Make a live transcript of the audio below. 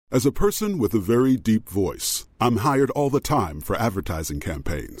As a person with a very deep voice, I'm hired all the time for advertising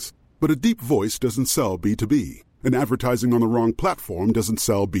campaigns. But a deep voice doesn't sell B2B, and advertising on the wrong platform doesn't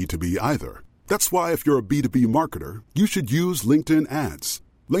sell B2B either. That's why if you're a B2B marketer, you should use LinkedIn ads.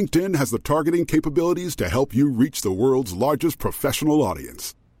 LinkedIn has the targeting capabilities to help you reach the world's largest professional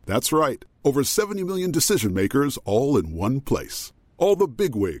audience. That's right, over 70 million decision makers all in one place. All the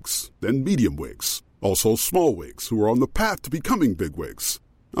big wigs, then medium wigs, also small wigs who are on the path to becoming big wigs.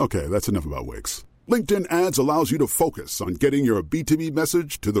 Okay, that's enough about wigs. LinkedIn ads allows you to focus on getting your B2B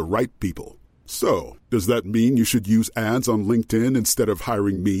message to the right people. So, does that mean you should use ads on LinkedIn instead of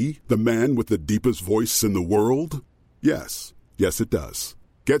hiring me, the man with the deepest voice in the world? Yes. Yes, it does.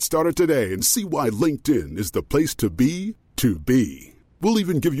 Get started today and see why LinkedIn is the place to be to be. We'll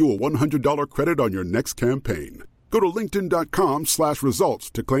even give you a $100 credit on your next campaign. Go to linkedin.com/results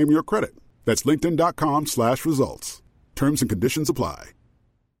to claim your credit. That's linkedin.com/results. Terms and conditions apply.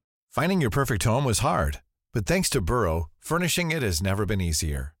 Finding your perfect home was hard, but thanks to Burrow, furnishing it has never been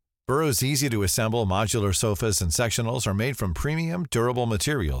easier. Burrow's easy-to-assemble modular sofas and sectionals are made from premium, durable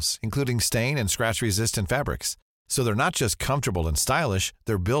materials, including stain and scratch-resistant fabrics. So they're not just comfortable and stylish,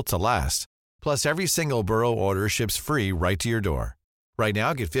 they're built to last. Plus, every single Burrow order ships free right to your door. Right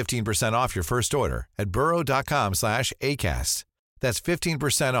now, get 15% off your first order at burrow.com/ACAST. That's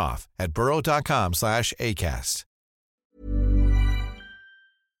 15% off at burrow.com/ACAST.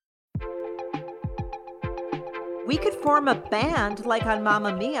 We could form a band like on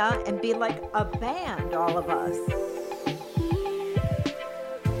Mamma Mia and be like a band, all of us.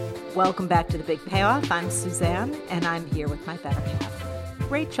 Welcome back to The Big Payoff. I'm Suzanne, and I'm here with my better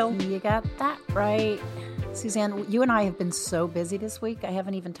half, Rachel. You got that right. Suzanne, you and I have been so busy this week. I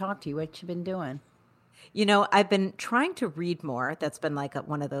haven't even talked to you. What you been doing? You know, I've been trying to read more. That's been like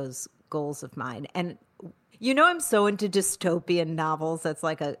one of those goals of mine. And you know, I'm so into dystopian novels. That's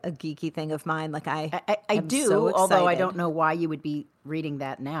like a geeky thing of mine. Like I do, so although I don't know why you would be reading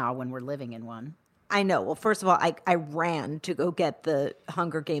that now when we're living in one. I know. Well, first of all, I ran to go get the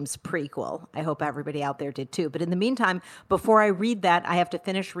Hunger Games prequel. I hope everybody out there did too. But in the meantime, before I read that, I have to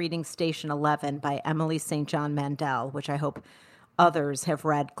finish reading Station 11 by Emily St. John Mandel, which I hope others have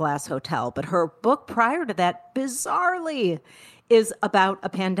read, Glass Hotel. But her book prior to that, bizarrely, is about a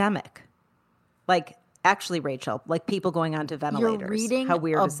pandemic. Like, actually, Rachel, like people going onto ventilators. You're reading How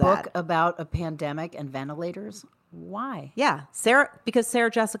weird a is book that? about a pandemic and ventilators? Why? Yeah, because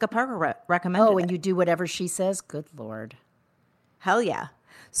Sarah Jessica Parker recommended it. Oh, and you do whatever she says? Good Lord. Hell yeah.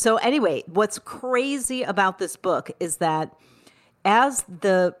 So anyway, what's crazy about this book is that as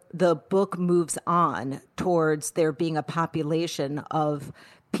the book moves on towards there being a population of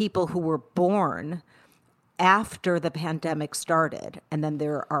people who were born after the pandemic started, and then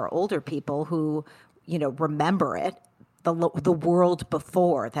there are older people who, you know, remember it, the world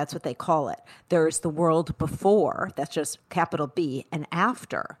before, that's what they call it. There's the world before, that's just capital B, and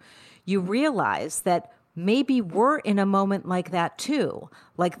after. You realize that maybe we're in a moment like that too.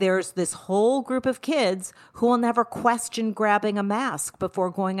 Like there's this whole group of kids who will never question grabbing a mask before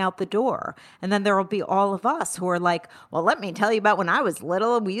going out the door. And then there will be all of us who are like, well, let me tell you about when I was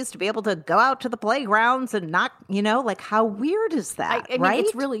little and we used to be able to go out to the playgrounds and not, you know, like how weird is that, I mean, right?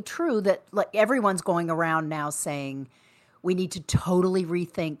 it's really true that like everyone's going around now saying we need to totally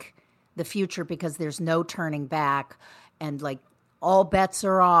rethink the future because there's no turning back and like all bets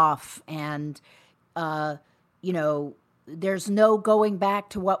are off and you know, there's no going back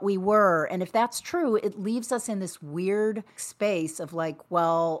to what we were. And if that's true, it leaves us in this weird space of like,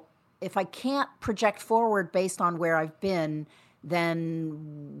 well, if I can't project forward based on where I've been,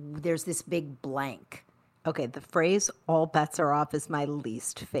 then there's this big blank. Okay, the phrase all bets are off is my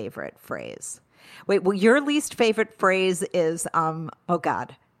least favorite phrase. Wait, well, your least favorite phrase is, oh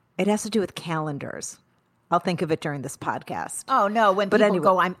God, it has to do with calendars. I'll think of it during this podcast. Oh, no. When people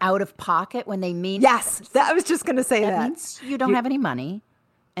go, I'm out of pocket, when they mean... Yes, I was just going to say that. That means you don't have any money.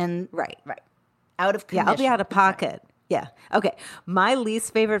 And Right. Out of commission. Yeah, I'll be out of pocket. Right. Yeah. Okay. My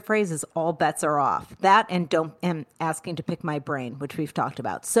least favorite phrase is all bets are off. That and asking to pick my brain, which we've talked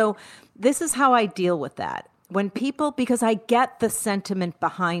about. So this is how I deal with that. When people, because I get the sentiment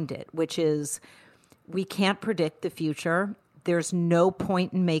behind it, which is we can't predict the future. There's no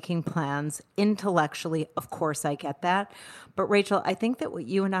point in making plans intellectually. Of course, I get that. But Rachel, I think that what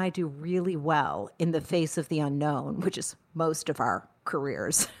you and I do really well in the face of the unknown, which is most of our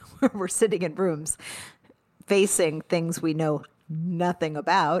careers, where we're sitting in rooms facing things we know nothing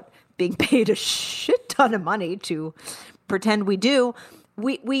about, being paid a shit ton of money to pretend we do.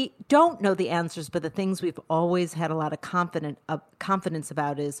 We don't know the answers, but the things we've always had a lot of confidence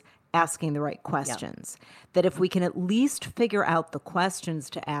about is asking the right questions. That if we can at least figure out the questions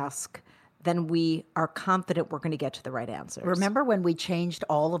to ask, then we are confident we're going to get to the right answers. Remember when we changed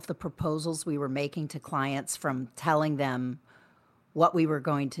all of the proposals we were making to clients from telling them what we were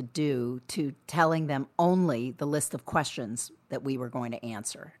going to do to telling them only the list of questions that we were going to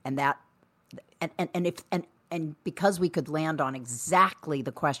answer? And that, and because we could land on exactly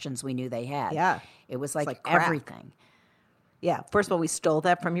the questions we knew they had, it was like everything. Yeah. First of all, we stole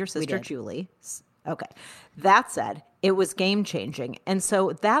that from your sister, Julie. Okay. That said, it was game-changing. And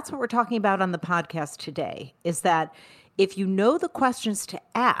so that's what we're talking about on the podcast today, is that if you know the questions to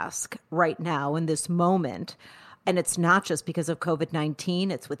ask right now in this moment, and it's not just because of COVID-19,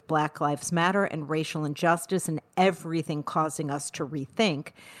 it's with Black Lives Matter and racial injustice and everything causing us to rethink,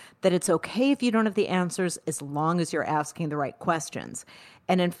 that it's okay if you don't have the answers as long as you're asking the right questions.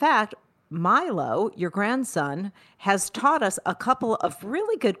 And in fact, Milo, your grandson, has taught us a couple of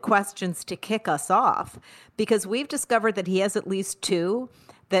really good questions to kick us off, because we've discovered that he has at least two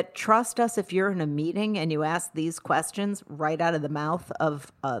that, trust us, if you're in a meeting and you ask these questions right out of the mouth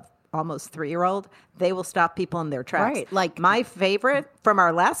of a almost 3-year-old, they will stop people in their tracks. Right. Like my favorite from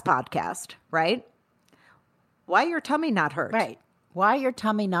our last podcast, right? Why your tummy not hurt? Right. Why your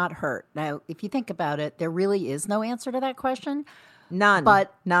tummy not hurt? Now, if you think about it, there really is no answer to that question. None.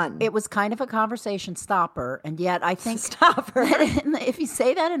 But none. It was kind of a conversation stopper, and yet I think stopper. If you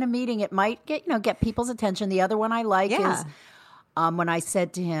say that in a meeting, it might get people's attention. The other one I like is when I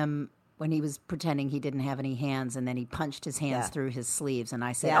said to him when he was pretending he didn't have any hands, and then he punched his hands through his sleeves, and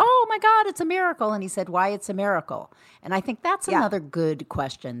I said, "Oh my God, it's a miracle!" And he said, "Why it's a miracle?" And I think that's another good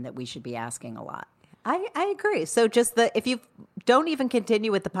question that we should be asking a lot. I agree. So just if you don't even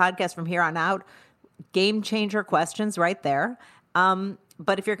continue with the podcast from here on out, game changer questions right there.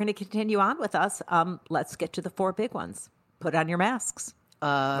 But if you're going to continue on with us, let's get to the 4 big ones. Put on your masks.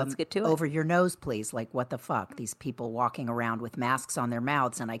 Let's get to it. Over your nose, please. Like, what the fuck? These people walking around with masks on their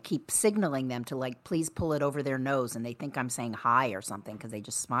mouths, and I keep signaling them to, like, please pull it over their nose, and they think I'm saying hi or something because they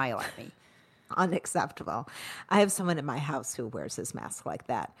just smile at me. Unacceptable. I have someone in my house who wears his mask like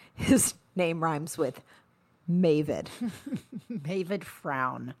that. His name rhymes with Mavid. Mavid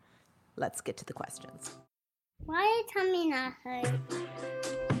Frown. Let's get to the questions. Why your tummy not hurt?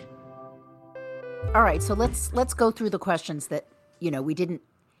 All right, so let's go through the questions that, we didn't,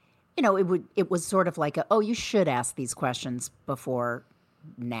 it was sort of like you should ask these questions before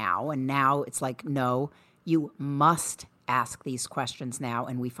now. And now it's like, no, you must ask these questions now.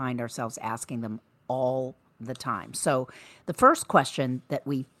 And we find ourselves asking them all the time. So the first question that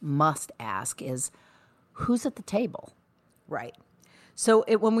we must ask is, who's at the table? Right. So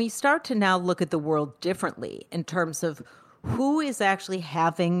when we start to now look at the world differently in terms of who is actually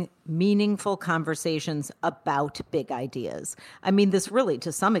having meaningful conversations about big ideas. I mean, this really,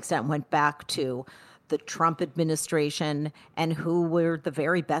 to some extent, went back to the Trump administration and who were the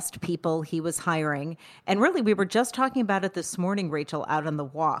very best people he was hiring. And really, we were just talking about it this morning, Rachel, out on the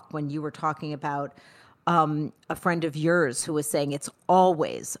walk, when you were talking about a friend of yours who was saying it's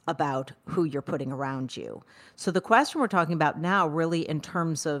always about who you're putting around you. So the question we're talking about now, really in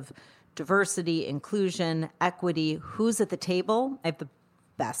terms of diversity, inclusion, equity, who's at the table? I have the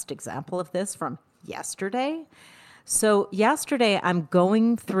best example of this from yesterday. So yesterday, I'm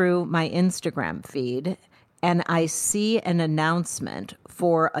going through my Instagram feed and I see an announcement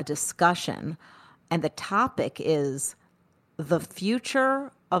for a discussion, and the topic is the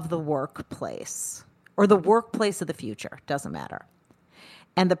future of the workplace, or the workplace of the future, doesn't matter.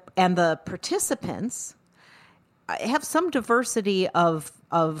 And the participants have some diversity of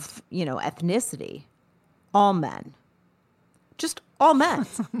ethnicity, all men, just all men.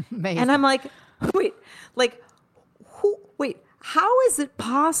 And I'm like, how is it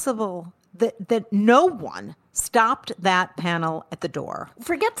possible that no one stopped that panel at the door?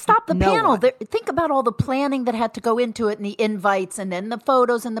 Stop the panel. Think about all the planning that had to go into it, and the invites, and then the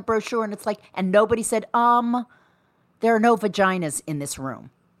photos and the brochure, and it's like, and nobody said, there are no vaginas in this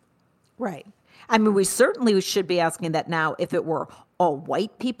room. Right. I mean, we certainly should be asking that now if it were all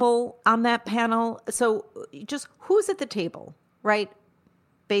white people on that panel. So just who's at the table, right?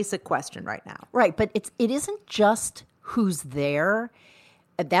 Basic question right now. Right, but it isn't just who's there.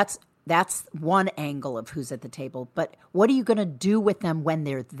 That's one angle of who's at the table. But what are you going to do with them when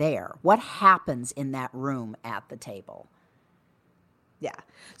they're there? What happens in that room at the table? Yeah.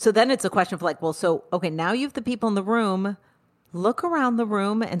 So then it's a question of now you have the people in the room. Look around the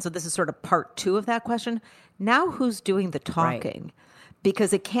room. And so this is sort of part 2 of that question. Now who's doing the talking? Right.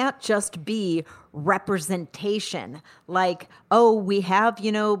 because it can't just be representation. Like, oh, we have,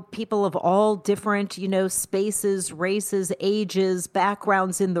 people of all different, spaces, races, ages,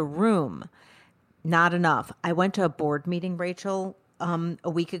 backgrounds in the room. Not enough. I went to a board meeting, Rachel, a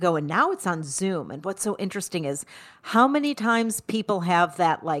week ago, and now it's on Zoom. And what's so interesting is how many times people have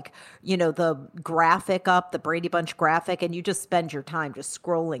that, the graphic up, the Brady Bunch graphic, and you just spend your time just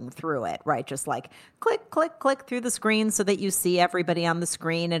scrolling through it, right? Just like click, click, click through the screen so that you see everybody on the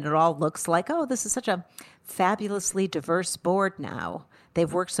screen, and it all looks like, oh, this is such a fabulously diverse board now.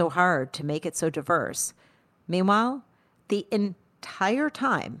 They've worked so hard to make it so diverse. Meanwhile, the entire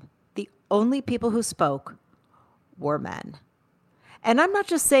time, the only people who spoke were men. And I'm not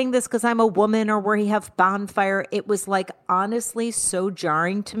just saying this because I'm a woman or we have bonfire. It was honestly so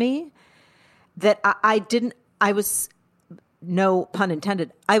jarring to me that I was, no pun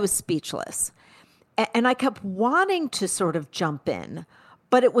intended, I was speechless. And I kept wanting to sort of jump in,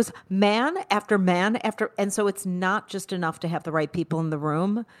 but it was man after man after. And so it's not just enough to have the right people in the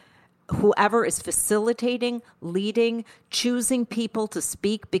room. Whoever is facilitating, leading, choosing people to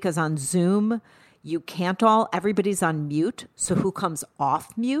speak, because on Zoom, everybody's on mute. So who comes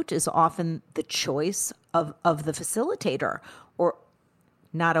off mute is often the choice of the facilitator, or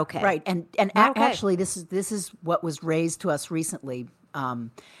not okay. Right. And actually, this is what was raised to us recently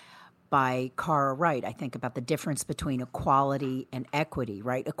by Cara Wright, I think, about the difference between equality and equity,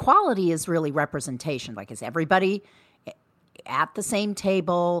 right? Equality is really representation. Is everybody at the same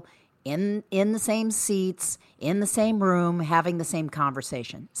table, in the same seats, in the same room, having the same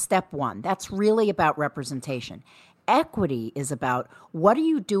conversation. Step one, that's really about representation. Equity is about what are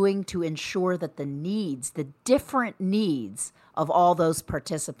you doing to ensure that the different needs of all those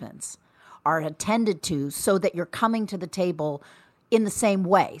participants are attended to so that you're coming to the table in the same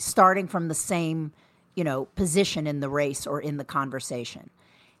way, starting from the same, position in the race or in the conversation.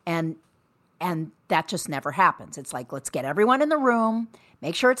 And that just never happens. It's let's get everyone in the room,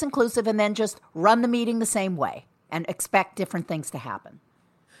 make sure it's inclusive, and then just run the meeting the same way and expect different things to happen.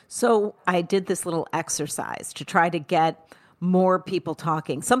 So I did this little exercise to try to get more people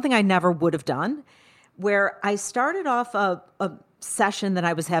talking, something I never would have done, where I started off a session that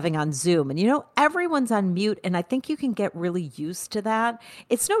I was having on Zoom. And, everyone's on mute, and I think you can get really used to that.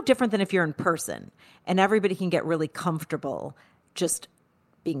 It's no different than if you're in person, and everybody can get really comfortable just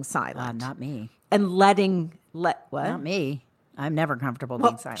being silent. Not me. And what? Not me. I'm never comfortable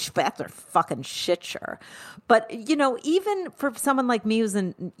being silent. That's a fucking shit, sure. But, even for someone like me who's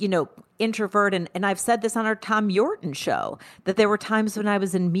an, introvert, and I've said this on our Tom Yorton show, that there were times when I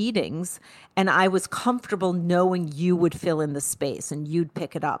was in meetings and I was comfortable knowing you would fill in the space and you'd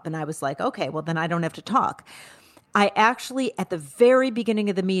pick it up. And I was like, okay, well, then I don't have to talk. I actually, at the very beginning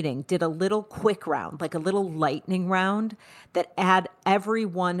of the meeting, did a little quick round, a little lightning round that had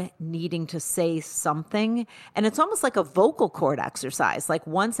everyone needing to say something. And it's almost like a vocal cord exercise.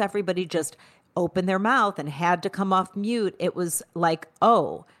 Once everybody just opened their mouth and had to come off mute, it was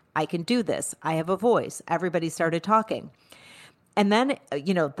oh, I can do this. I have a voice. Everybody started talking. And then,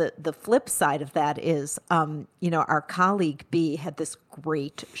 the flip side of that is, our colleague B had this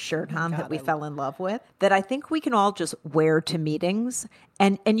great shirt on that we fell in love with that I think we can all just wear to meetings.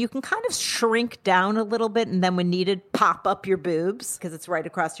 And you can kind of shrink down a little bit, and then when needed, pop up your boobs because it's right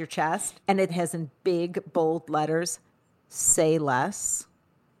across your chest. And it has in big, bold letters, say less.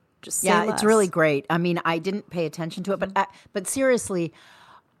 Just say less. It's really great. I mean, I didn't pay attention to it, but seriously,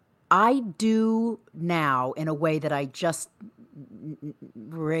 I do now in a way that I just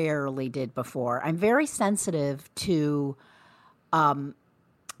rarely did before. I'm very sensitive to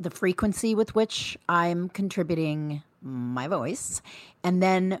the frequency with which I'm contributing my voice. And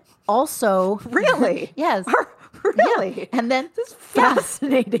then also... Really? Yes. Really? Yeah. And then... This is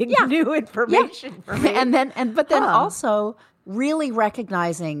fascinating new information for me. But then also really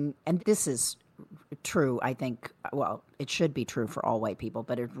recognizing, and this is true, I think, well, it should be true for all white people,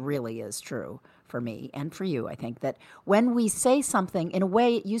 but it really is true for me and for you, I think, that when we say something, in a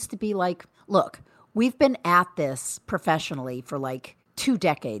way, it used to be look, we've been at this professionally for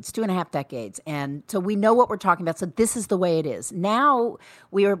 2.5 decades. And so we know what we're talking about. So this is the way it is. Now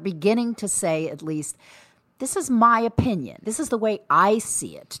we are beginning to say, at least, this is my opinion. This is the way I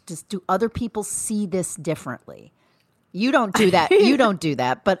see it. Do other people see this differently? You don't do that. You don't do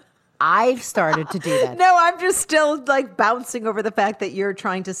that. But I've started to do that. No, I'm just still bouncing over the fact that you're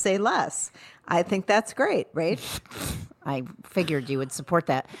trying to say less. I think that's great, right? I figured you would support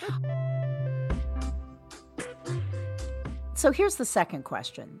that. So here's the second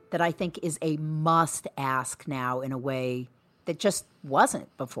question that I think is a must ask now in a way that just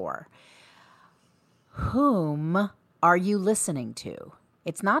wasn't before. Whom are you listening to?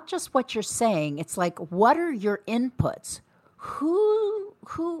 It's not just what you're saying. It's like, what are your inputs? Who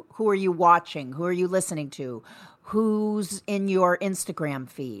are you watching? Who are you listening to? Who's in your Instagram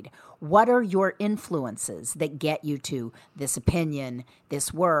feed? What are your influences that get you to this opinion,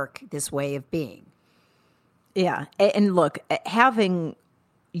 this work, this way of being? Yeah. And look, having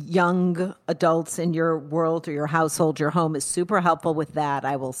young adults in your world or your household, your home is super helpful with that,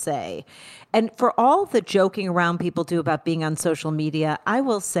 I will say. And for all the joking around people do about being on social media, I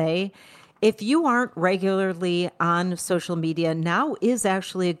will say, if you aren't regularly on social media, now is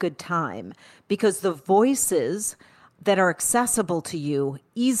actually a good time, because the voices that are accessible to you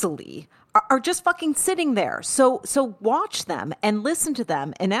easily are just fucking sitting there. So watch them and listen to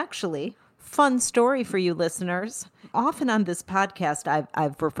them. And actually, fun story for you listeners. Often on this podcast,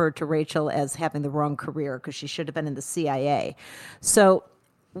 I've referred to Rachel as having the wrong career because she should have been in the CIA. So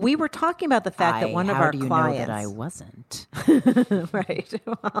we were talking about the fact that one of our clients... How do you know that I wasn't? Right.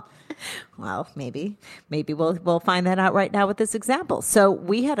 Well, maybe we'll find that out right now with this example. So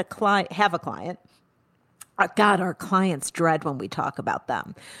we had a client. God, our clients dread when we talk about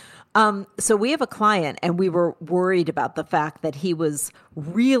them. So we have a client, and we were worried about the fact that he was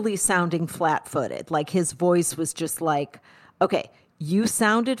really sounding flat-footed. Like his voice was just like, okay, you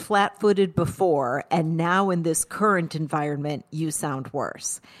sounded flat-footed before, and now in this current environment, you sound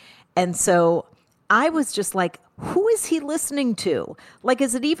worse. And so I was just like, who is he listening to? Like,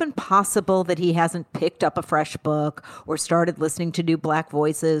 is it even possible that he hasn't picked up a fresh book or started listening to new Black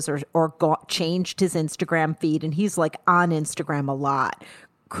voices or changed his Instagram feed? And he's like on Instagram a lot,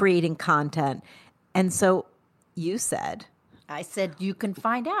 creating content. And so I said, you can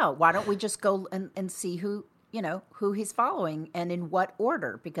find out. Why don't we just go and see who he's following and in what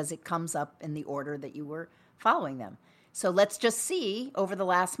order, because it comes up in the order that you were following them. So let's just see over the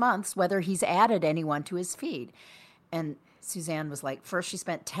last months whether he's added anyone to his feed. And Suzanne was like, first she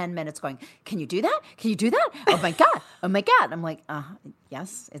spent 10 minutes going, can you do that? Can you do that? Oh my God. Oh my God. I'm like,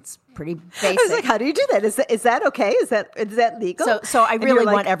 yes, it's pretty basic. I was like, how do you do that? Is that okay? Is that legal? So I really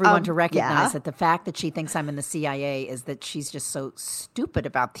want everyone to recognize that the fact that she thinks I'm in the CIA is that she's just so stupid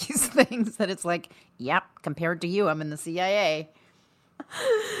about these things that it's like, yep, compared to you, I'm in the CIA.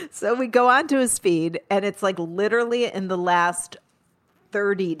 So we go onto his feed, and it's like literally in the last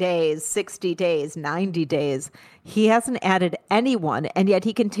 30 days, 60 days, 90 days, he hasn't added anyone, and yet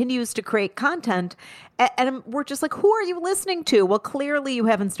he continues to create content. And we're just like, who are you listening to? Well, clearly you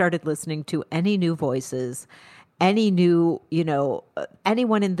haven't started listening to any new voices, any new,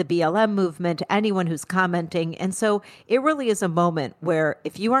 anyone in the BLM movement, anyone who's commenting. And so it really is a moment where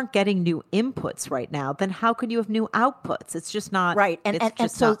if you aren't getting new inputs right now, then how can you have new outputs? It's just not right. And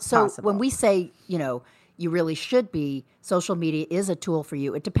so when we say, you really should be, social media is a tool for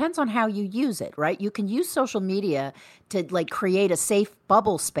you. It depends on how you use it, right? You can use social media to create a safe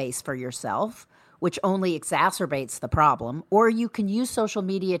bubble space for yourself, which only exacerbates the problem. Or you can use social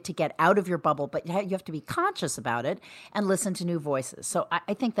media to get out of your bubble, but you have to be conscious about it and listen to new voices. So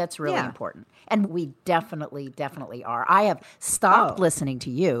I think that's really important. And we definitely are. I have stopped listening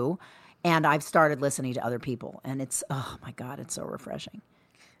to you, and I've started listening to other people. And it's, oh my God, it's so refreshing.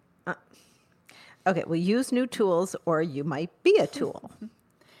 Okay, well, use new tools or you might be a tool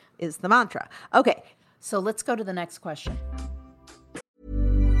is the mantra. Okay. So let's go to the next question.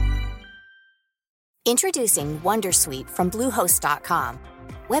 Introducing Wondersuite from Bluehost.com.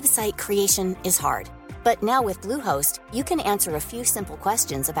 Website creation is hard, but now with Bluehost, you can answer a few simple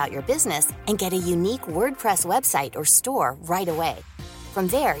questions about your business and get a unique WordPress website or store right away. From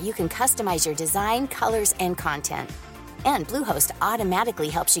there, you can customize your design, colors, and content. And Bluehost automatically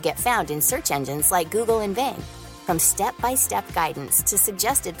helps you get found in search engines like Google and Bing. From step-by-step guidance to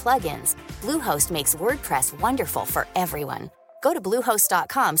suggested plugins, Bluehost makes WordPress wonderful for everyone. Go to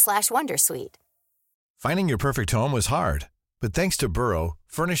bluehost.com/wondersuite. Finding your perfect home was hard, but thanks to Burrow,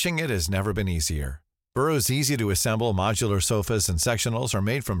 furnishing it has never been easier. Burrow's easy-to-assemble modular sofas and sectionals are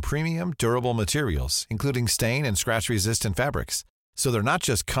made from premium, durable materials, including stain and scratch-resistant fabrics. So they're not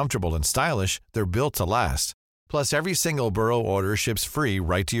just comfortable and stylish, they're built to last. Plus, every single Burrow order ships free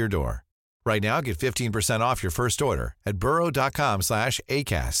right to your door. Right now, get 15% off your first order at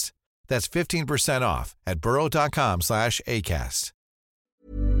burrow.com/ACAST. That's 15% off at burrow.com/ACAST.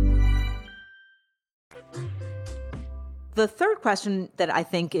 The third question that I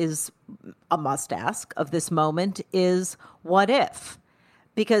think is a must ask of this moment is, what if?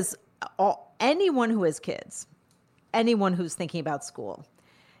 Because anyone who has kids, anyone who's thinking about school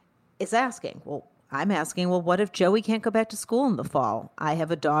is asking, I'm asking, what if Joey can't go back to school in the fall? I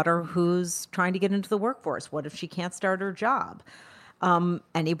have a daughter who's trying to get into the workforce. What if she can't start her job?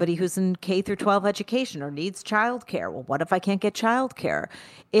 anybody who's in K through 12 education or needs childcare. Well, what if I can't get childcare?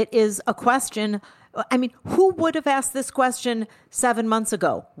 It is a question. I mean, who would have asked this question 7 months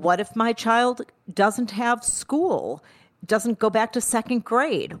ago? What if my child doesn't have school, doesn't go back to second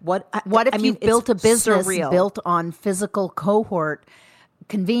grade? What if you built a business surreal. built on physical cohort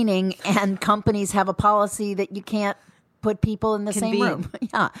convening and companies have a policy that you can't put people in the same room?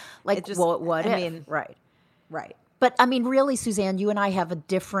 Yeah. Like, what if? Right. Right. But I mean, really, Suzanne, you and I have a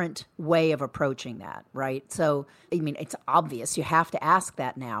different way of approaching that, right? So, I mean, it's obvious you have to ask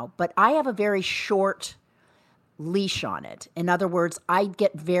that now, but I have a very short leash on it. In other words, I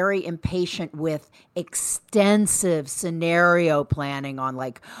get very impatient with extensive scenario planning on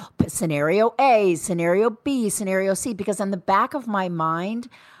like scenario A, scenario B, scenario C, because in the back of my mind,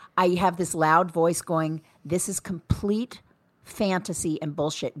 I have this loud voice going, this is complete fantasy and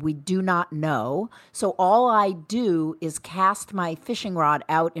bullshit. We do not know. So all I do is cast my fishing rod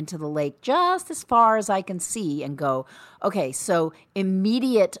out into the lake just as far as I can see and go, okay, so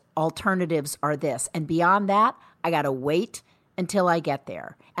immediate alternatives are this. And beyond that, I got to wait until I get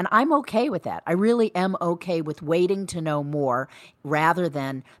there. And I'm okay with that. I really am okay with waiting to know more rather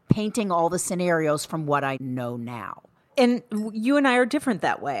than painting all the scenarios from what I know now. And you and I are different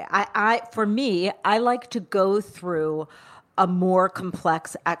that way. For me, I like to go through a more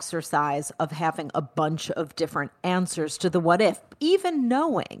complex exercise of having a bunch of different answers to the what if, even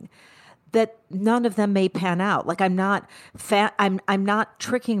knowing that none of them may pan out. Like I'm not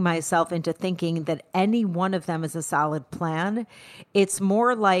tricking myself into thinking that any one of them is a solid plan. It's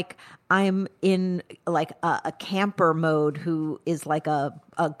more like I'm in like a camper mode who is like a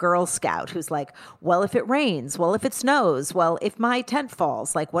Girl Scout who's like, well, if it rains, well, if it snows, well, if my tent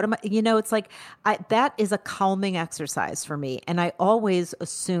falls, like, what am I, it's like, that is a calming exercise for me. And I always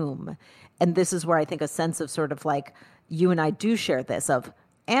assume, and this is where I think a sense of sort of like, you and I do share this of,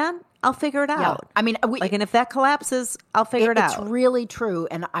 and I'll figure it out. Yeah. I mean, and if that collapses, I'll figure it out. It's really true.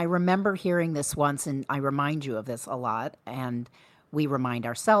 And I remember hearing this once, and I remind you of this a lot, and we remind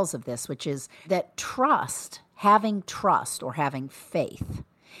ourselves of this, which is that having trust or having faith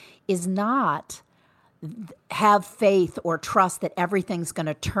is not have faith or trust that everything's going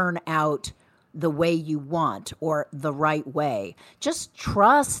to turn out the way you want or the right way. Just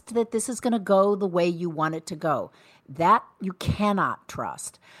trust that this is going to go the way you want it to go. That you cannot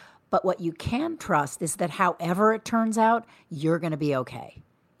trust. But what you can trust is that however it turns out, you're going to be okay.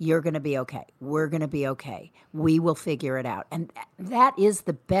 You're going to be okay. We're going to be okay. We will figure it out. And that is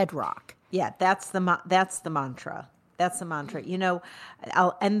the bedrock. Yeah, that's the mantra. That's the mantra.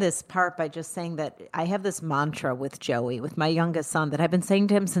 I'll end this part by just saying that I have this mantra with Joey, with my youngest son, that I've been saying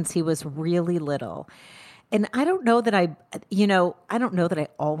to him since he was really little. And I don't know that I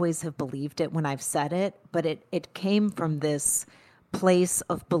always have believed it when I've said it, but it came from this place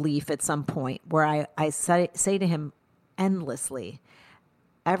of belief at some point where I say to him endlessly,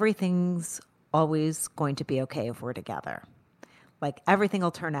 everything's always going to be okay if we're together. Like everything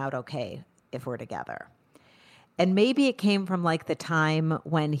will turn out okay if we're together. And maybe it came from like the time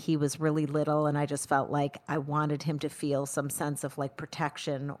when he was really little and I just felt like I wanted him to feel some sense of like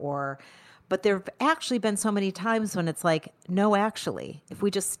protection but there have actually been so many times when it's like, no, actually, if we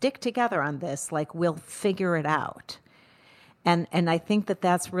just stick together on this, like we'll figure it out. And I think that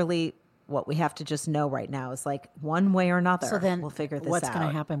that's really what we have to just know right now is like one way or another, so then we'll figure this out. What's going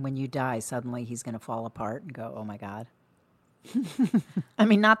to happen when you die? Suddenly he's going to fall apart and go, oh my God. I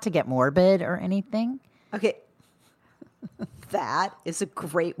mean, not to get morbid or anything. Okay. That is a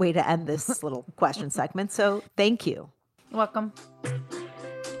great way to end this little question segment. So thank you. Welcome.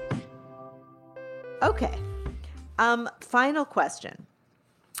 Okay. Final question.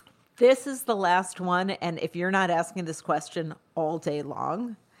 This is the last one. And if you're not asking this question all day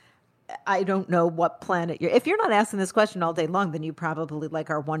long, I don't know what planet if you're not asking this question all day long, then you probably like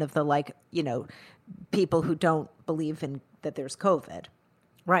are one of the people who don't believe in that there's COVID.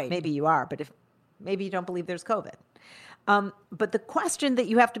 Right. Maybe you are, but maybe you don't believe there's COVID. But the question that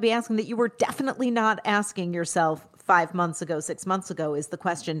you have to be asking that you were definitely not asking yourself 5 months ago, 6 months ago is the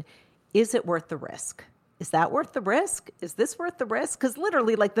question, is it worth the risk? Is that worth the risk? Is this worth the risk? Because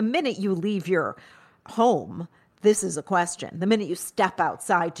literally, like the minute you leave your home, this is a question. The minute you step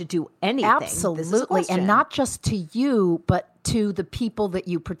outside to do anything, absolutely, this is a question. And not just to you, but to the people that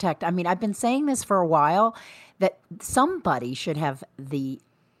you protect. I mean, I've been saying this for a while, that somebody should have the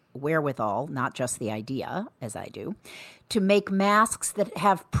wherewithal, not just the idea, as I do, to make masks that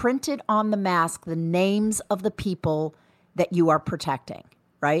have printed on the mask the names of the people that you are protecting,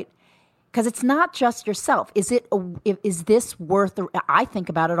 right? Because it's not just yourself. Is this worth I think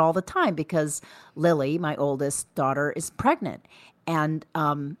about it all the time because Lily, my oldest daughter, is pregnant. And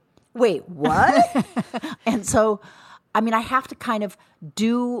wait, what? and so, I mean, I have to kind of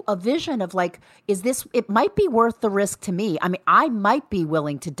do a vision of like, it might be worth the risk to me. I mean, I might be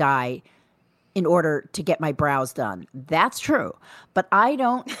willing to die in order to get my brows done. That's true. But I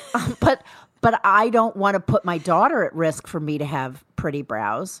don't, but I don't want to put my daughter at risk for me to have pretty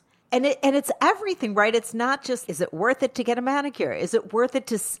brows. And it's everything, right? It's not just, is it worth it to get a manicure? Is it worth it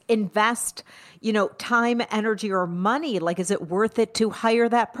to invest, time, energy, or money? Like, is it worth it to hire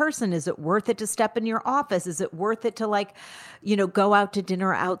that person? Is it worth it to step in your office? Is it worth it to go out to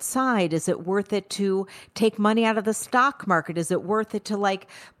dinner outside? Is it worth it to take money out of the stock market? Is it worth it to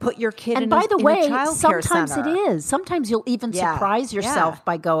put your kid in a childcare center? Sometimes it is. Sometimes you'll even surprise yourself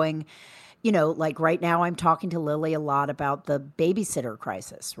by going, like right now I'm talking to Lily a lot about the babysitter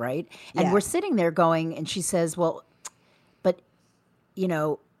crisis, right? And we're sitting there going, and she says, well, but,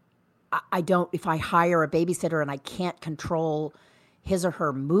 I don't, if I hire a babysitter and I can't control his or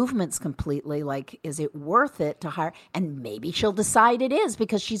her movements completely, like, is it worth it to hire? And maybe she'll decide it is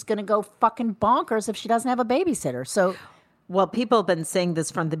because she's going to go fucking bonkers if she doesn't have a babysitter. So... Well, people have been saying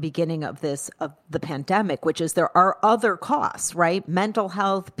this from the beginning of the pandemic, which is there are other costs, right? Mental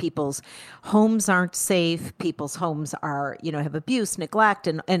health, people's homes aren't safe, people's homes are, have abuse, neglect,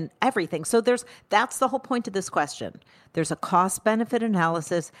 and everything. So that's the whole point of this question. There's a cost benefit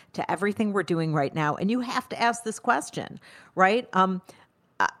analysis to everything we're doing right now. And you have to ask this question, right?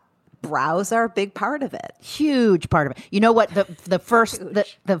 Brows are a big part of it. Huge part of it. You know what? The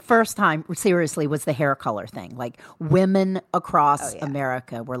first time, seriously, was the hair color thing. Like, women across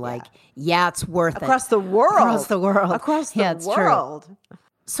America were like, yeah, it's worth it. Across the world. Across the world. Across the world. True.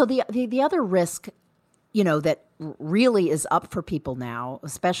 So the other risk, that really is up for people now,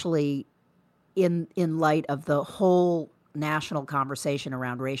 especially in light of the whole national conversation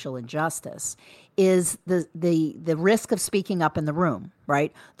around racial injustice, is the risk of speaking up in the room,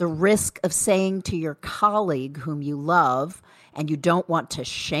 right? The risk of saying to your colleague whom you love and you don't want to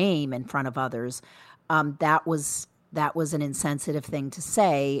shame in front of others, that was an insensitive thing to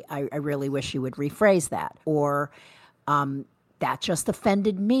say. I really wish you would rephrase that. Or that just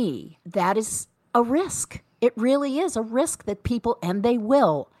offended me. That is a risk. It really is a risk that people, and they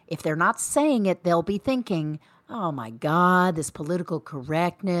will, if they're not saying it, they'll be thinking, oh my God, this political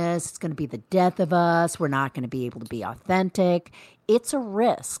correctness, it's going to be the death of us. We're not going to be able to be authentic. It's a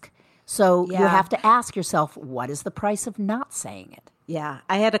risk. So you have to ask yourself, what is the price of not saying it? Yeah.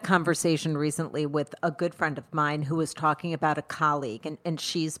 I had a conversation recently with a good friend of mine who was talking about a colleague, and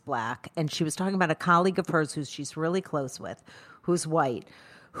she's Black, and she was talking about a colleague of hers who she's really close with, who's white,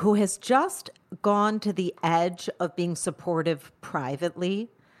 who has just gone to the edge of being supportive privately,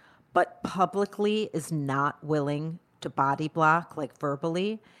 but publicly is not willing to body block, like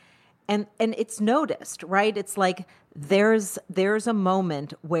verbally. And it's noticed, right? It's like there's a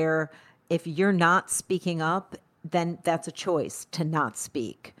moment where if you're not speaking up, then that's a choice to not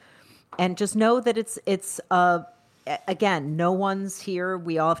speak. And just know that it's again, no one's here.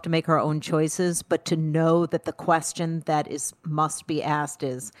 We all have to make our own choices, but to know that the question that must be asked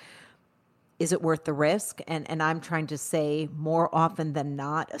is it worth the risk? And I'm trying to say more often than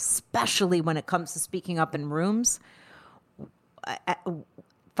not, especially when it comes to speaking up in rooms,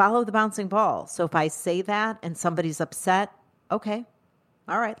 follow the bouncing ball. So if I say that and somebody's upset, okay,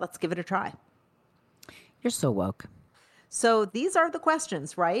 all right, let's give it a try. You're so woke. So these are the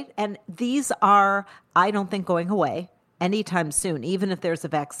questions, right? And these are, I don't think, going away anytime soon, even if there's a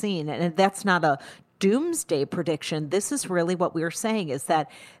vaccine. And that's not a doomsday prediction. This is really what we're saying, is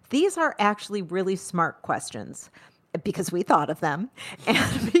that these are actually really smart questions because we thought of them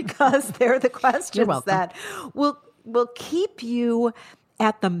and because they're the questions that will keep you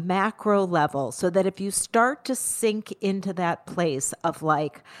at the macro level, so that if you start to sink into that place of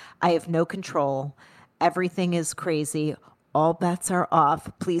like, I have no control, everything is crazy, all bets are off,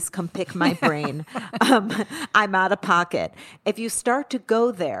 please come pick my brain, I'm out of pocket. If you start to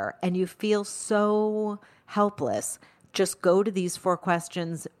go there and you feel so helpless, just go to these 4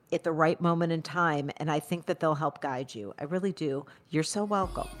 questions at the right moment in time, and I think that they'll help guide you. I really do. You're so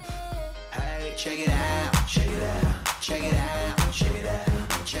welcome. Hey, check it out, check it out, check it out, check it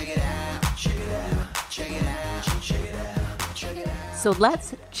out, check it out, check it out, check it out, check it out, check it out. So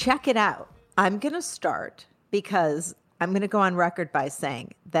let's check it out. I'm going to start because I'm going to go on record by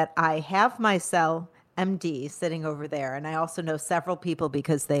saying that I have my Cell MD sitting over there, and I also know several people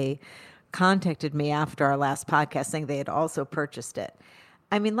because they contacted me after our last podcast saying they had also purchased it.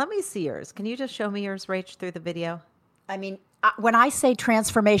 I mean, let me see yours. Can you just show me yours, Rach, through the video? I mean, when I say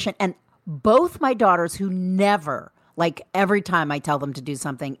transformation, and both my daughters who never, like every time I tell them to do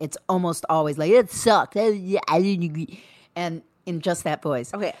something, it's almost always like, it sucks. And in just that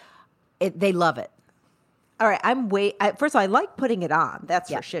voice. Okay. They love it. All right, first of all, I like putting it on. That's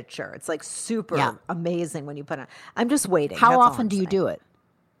Yeah. for shit sure. It's like super Yeah. amazing when you put it on. I'm just waiting. How That's all often I'm do you saying. do it?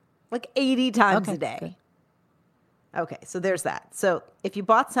 Like 80 times Okay, a day. good. Okay, so there's that. So if you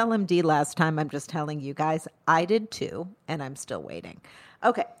bought CellMD last time, I'm just telling you guys, I did too, and I'm still waiting.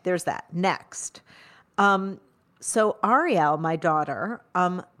 Okay, there's that. Next. So Ariel, my daughter,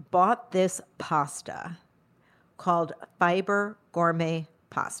 bought this pasta called Fiber Gourmet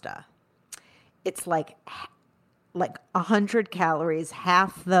Pasta. It's like 100 calories,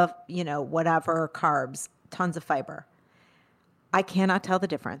 half the, whatever carbs, tons of fiber. I cannot tell the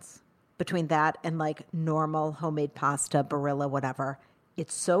difference between that and like normal homemade pasta, Barilla, whatever.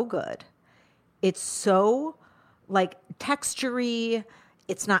 It's so good. It's so like textury.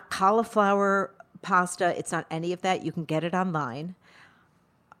 It's not cauliflower pasta. It's not any of that. You can get it online.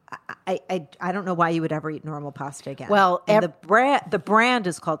 I don't know why you would ever eat normal pasta again. Well, and the brand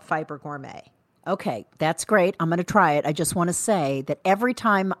is called Fiber Gourmet. Okay, that's great. I'm going to try it. I just want to say that every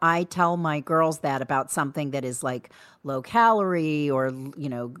time I tell my girls that about something that is like low calorie or,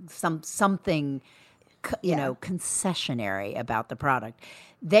 something, concessionary about the product,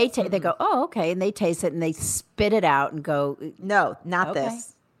 they go, oh, okay. And they taste it and they spit it out and go, no, not okay.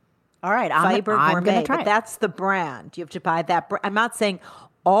 this. All right. Fiber I'm Gourmet, going to try but it. that's the brand. You have to buy that. I'm not saying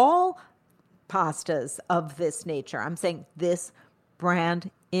all pastas of this nature. I'm saying this brand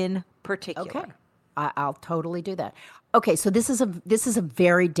in particular. Okay. I'll totally do that. Okay, so this is a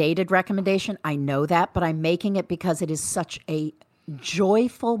very dated recommendation. I know that, but I'm making it because it is such a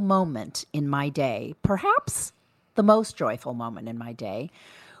joyful moment in my day. Perhaps the most joyful moment in my day,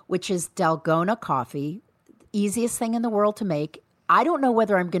 which is Dalgona coffee, easiest thing in the world to make. I don't know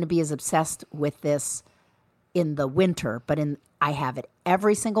whether I'm going to be as obsessed with this in the winter, but I have it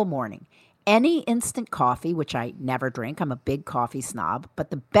every single morning. Any instant coffee, which I never drink, I'm a big coffee snob,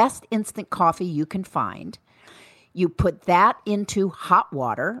 but the best instant coffee you can find, you put that into hot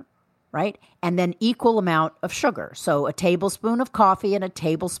water, right? And then equal amount of sugar. So a tablespoon of coffee and a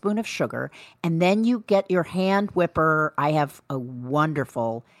tablespoon of sugar. And then you get your hand whipper. I have a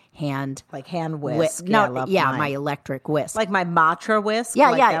wonderful hand whisk. No, I love yeah, mine. my electric whisk. Like my Matra whisk.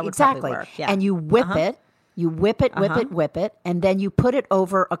 Yeah, like yeah, that would exactly. probably work. Yeah. And you whip it. You whip it, whip it, and then you put it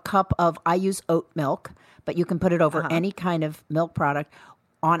over a cup of, I use oat milk, but you can put it over any kind of milk product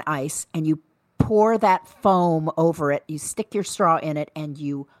on ice, and you pour that foam over it. You stick your straw in it, and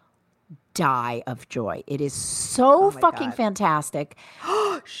you die of joy. It is so fucking fantastic.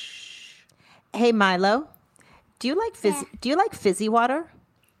 Hey, Milo, do you like fizzy water?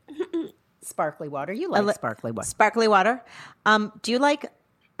 Sparkly water. You like sparkly water. Sparkly water. Do you like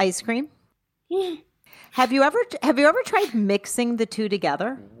ice cream? Have you ever tried mixing the two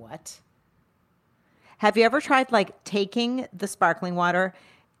together? What? Have you ever tried like taking the sparkling water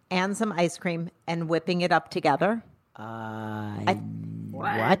and some ice cream and whipping it up together?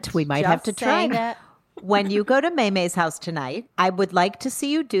 What? We might have to try that. When you go to Maymay's house tonight, I would like to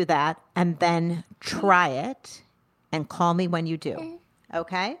see you do that and then try it and call me when you do.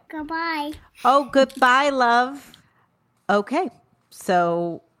 Okay? Goodbye. Oh, goodbye, love. Okay.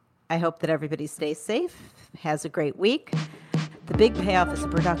 So I hope that everybody stays safe, has a great week. The Big Payoff is a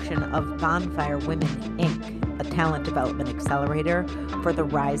production of Bonfire Women, Inc., a talent development accelerator for the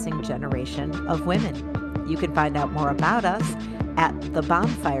rising generation of women. You can find out more about us at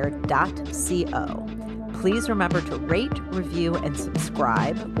thebonfire.co. Please remember to rate, review, and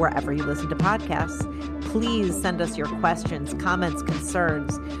subscribe wherever you listen to podcasts. Please send us your questions, comments,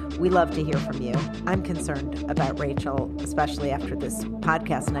 concerns. We love to hear from you. I'm concerned about Rachel, especially after this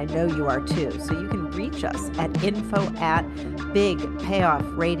podcast, and I know you are too. So you can reach us at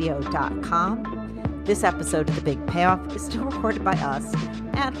info@bigpayoffradio.com. This episode of The Big Payoff is still recorded by us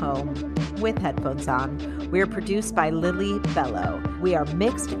at home with headphones on. We are produced by Lily Bello. We are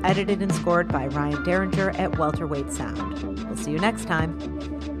mixed, edited, and scored by Ryan Derringer at Welterweight Sound. We'll see you next time.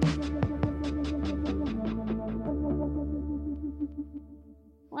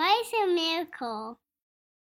 Why is it a miracle?